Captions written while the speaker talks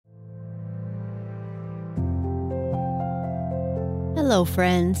Hello,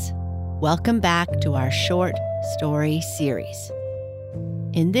 friends. Welcome back to our short story series.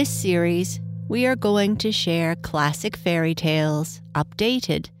 In this series, we are going to share classic fairy tales,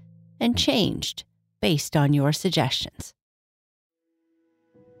 updated and changed based on your suggestions.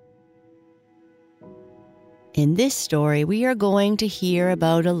 In this story, we are going to hear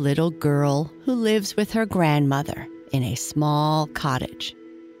about a little girl who lives with her grandmother in a small cottage.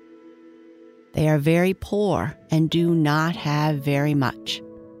 They are very poor and do not have very much.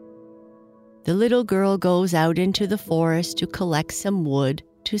 The little girl goes out into the forest to collect some wood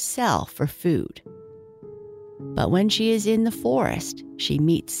to sell for food. But when she is in the forest, she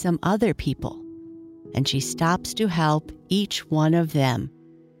meets some other people, and she stops to help each one of them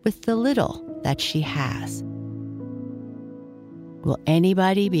with the little that she has. Will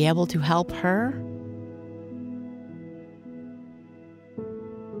anybody be able to help her?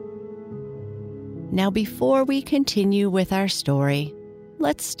 Now, before we continue with our story,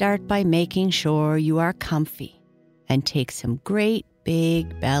 let's start by making sure you are comfy and take some great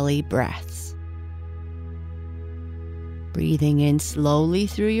big belly breaths. Breathing in slowly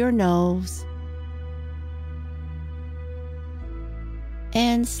through your nose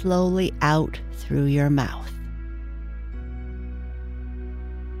and slowly out through your mouth.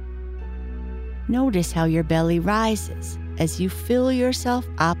 Notice how your belly rises as you fill yourself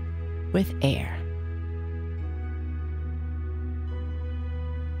up with air.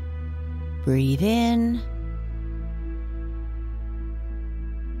 Breathe in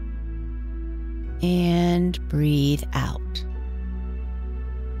and breathe out.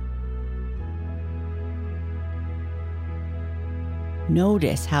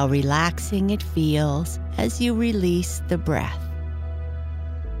 Notice how relaxing it feels as you release the breath.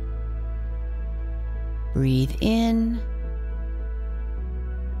 Breathe in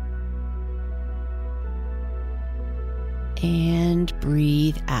and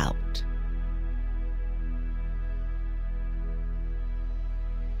breathe out.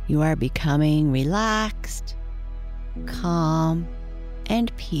 You are becoming relaxed, calm,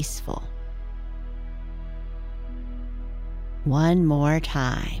 and peaceful. One more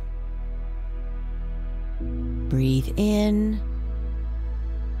time. Breathe in,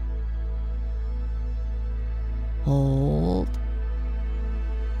 hold,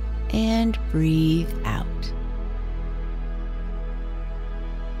 and breathe out.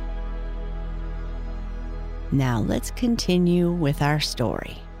 Now let's continue with our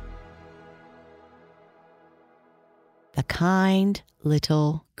story. The kind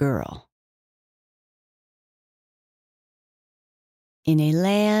little girl. In a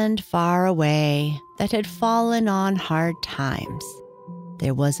land far away that had fallen on hard times,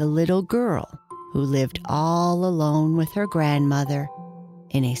 there was a little girl who lived all alone with her grandmother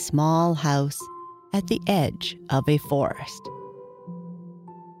in a small house at the edge of a forest.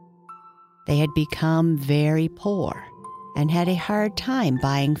 They had become very poor and had a hard time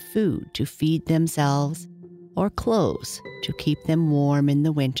buying food to feed themselves or clothes to keep them warm in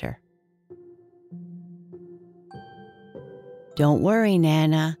the winter. "Don't worry,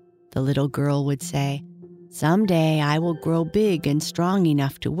 Nana," the little girl would say. "Someday I will grow big and strong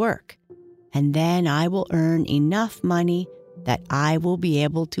enough to work, and then I will earn enough money that I will be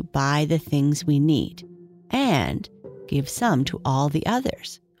able to buy the things we need and give some to all the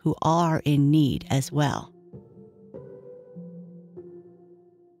others who are in need as well."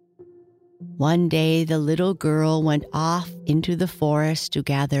 One day, the little girl went off into the forest to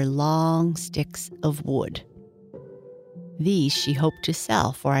gather long sticks of wood. These she hoped to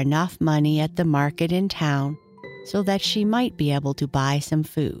sell for enough money at the market in town so that she might be able to buy some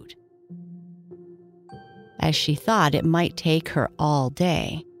food. As she thought it might take her all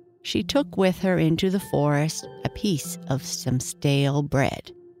day, she took with her into the forest a piece of some stale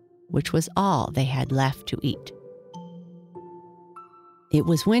bread, which was all they had left to eat. It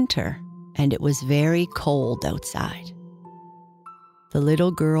was winter, and it was very cold outside. The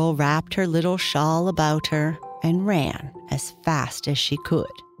little girl wrapped her little shawl about her and ran as fast as she could.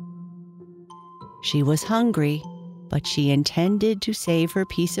 She was hungry, but she intended to save her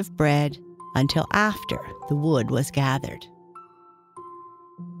piece of bread until after the wood was gathered.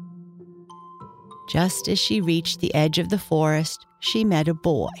 Just as she reached the edge of the forest, she met a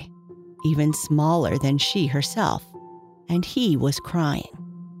boy, even smaller than she herself, and he was crying.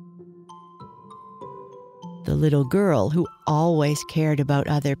 The little girl, who always cared about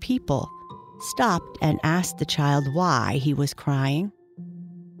other people, stopped and asked the child why he was crying.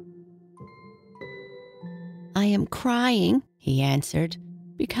 "I am crying," he answered,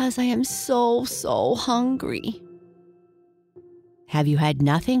 "because I am so hungry." "Have you had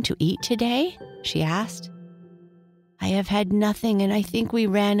nothing to eat today?" she asked. I have had nothing, and I think we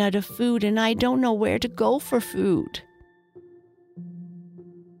ran out of food, and I don't know where to go for food."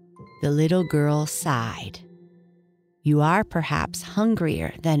 The little girl sighed. "You are perhaps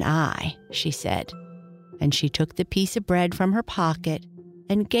hungrier than I," she said, and she took the piece of bread from her pocket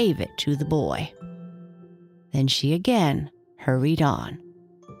and gave it to the boy. Then she again hurried on.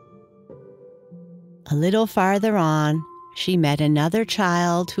 A little farther on, she met another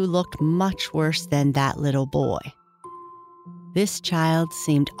child who looked much worse than that little boy. This child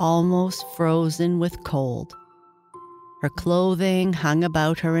seemed almost frozen with cold. Her clothing hung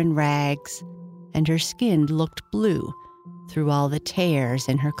about her in rags, and her skin looked blue through all the tears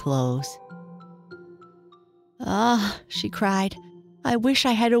in her clothes. "Ah," she cried, "I wish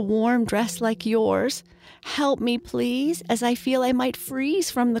I had a warm dress like yours. Help me, please, as I feel I might freeze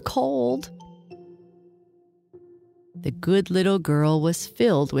from the cold." The good little girl was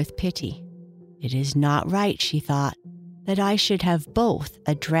filled with pity. "It is not right," she thought, "that I should have both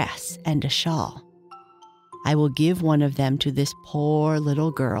a dress and a shawl. I will give one of them to this poor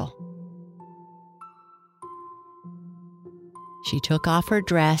little girl." She took off her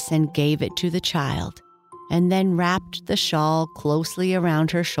dress and gave it to the child, and then wrapped the shawl closely around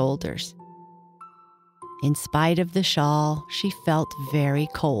her shoulders. In spite of the shawl, she felt very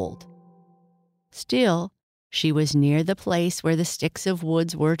cold. Still, she was near the place where the sticks of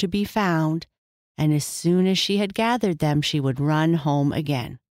wood were to be found, and as soon as she had gathered them, she would run home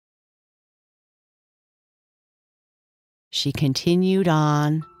again. She continued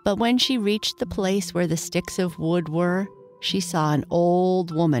on, but when she reached the place where the sticks of wood were, she saw an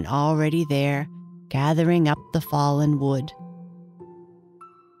old woman already there, gathering up the fallen wood.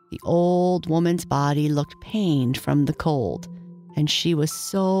 The old woman's body looked pained from the cold, and she was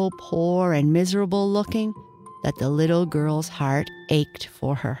so poor and miserable looking that the little girl's heart ached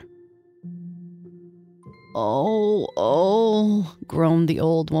for her. "Oh, oh," groaned the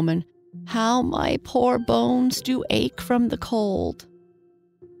old woman, "how my poor bones do ache from the cold."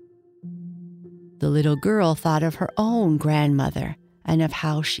 The little girl thought of her own grandmother and of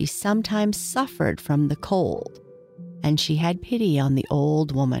how she sometimes suffered from the cold, and she had pity on the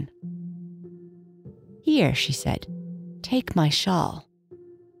old woman. "Here," she said, "take my shawl."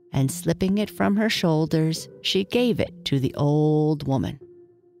 And slipping it from her shoulders, she gave it to the old woman.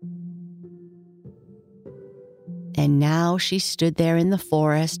 And now she stood there in the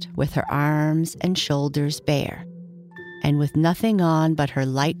forest with her arms and shoulders bare, and with nothing on but her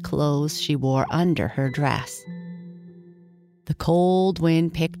light clothes she wore under her dress. The cold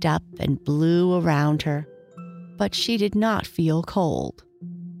wind picked up and blew around her, but she did not feel cold.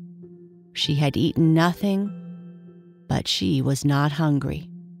 She had eaten nothing, but she was not hungry.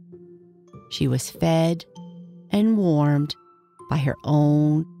 She was fed and warmed by her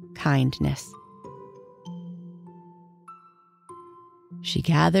own kindness. She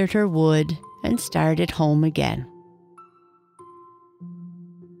gathered her wood and started home again.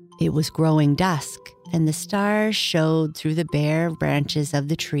 It was growing dusk, and the stars showed through the bare branches of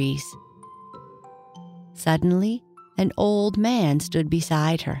the trees. Suddenly, an old man stood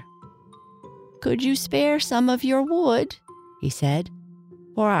beside her. "Could you spare some of your wood?" he said,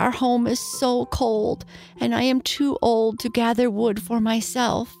 "for our home is so cold, and I am too old to gather wood for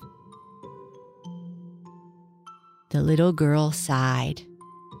myself." The little girl sighed.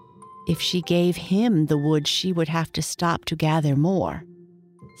 If she gave him the wood, she would have to stop to gather more.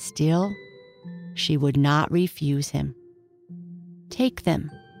 Still, she would not refuse him. "Take them,"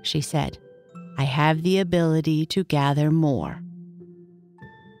 she said. "I have the ability to gather more."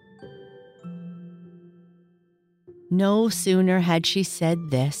 No sooner had she said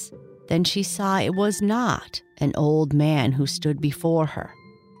this than she saw it was not an old man who stood before her,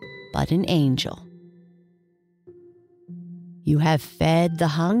 but an angel. "You have fed the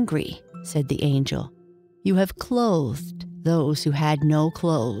hungry," said the angel. "You have clothed those who had no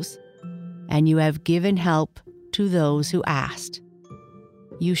clothes, and you have given help to those who asked.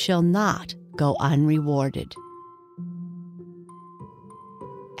 You shall not go unrewarded."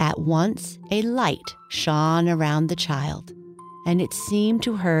 At once a light shone around the child, and it seemed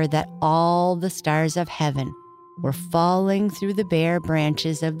to her that all the stars of heaven were falling through the bare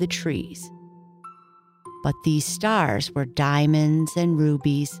branches of the trees. But these stars were diamonds and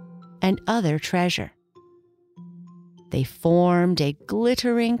rubies and other treasure. They formed a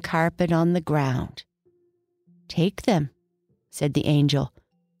glittering carpet on the ground. "Take them," said the angel,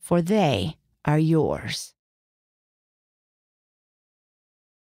 "for they are yours."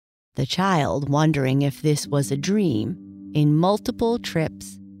 The child, wondering if this was a dream, in multiple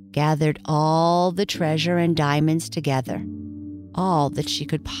trips gathered all the treasure and diamonds together, all that she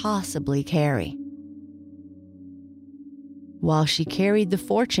could possibly carry. While she carried the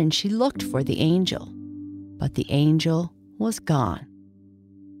fortune, she looked for the angel, but the angel was gone.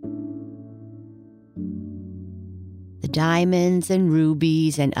 The diamonds and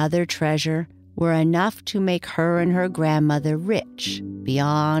rubies and other treasure were enough to make her and her grandmother rich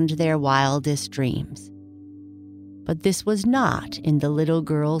beyond their wildest dreams. But this was not in the little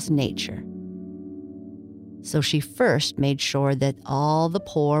girl's nature. So she first made sure that all the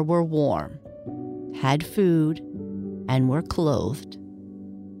poor were warm, had food, and were clothed.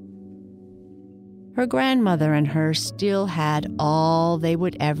 Her grandmother and her still had all they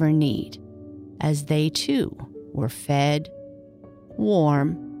would ever need, as they too were fed,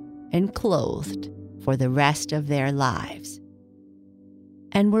 warm, and clothed for the rest of their lives,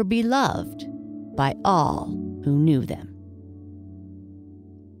 and were beloved by all who knew them.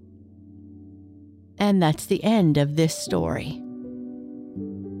 And that's the end of this story.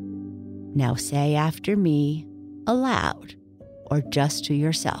 Now say after me, aloud, or just to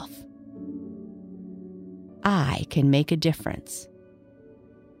yourself. I can make a difference.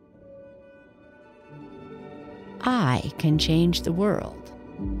 I can change the world.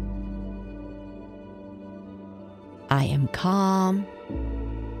 I am calm,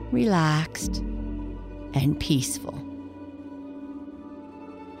 relaxed, and peaceful.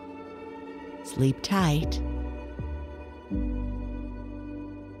 Sleep tight.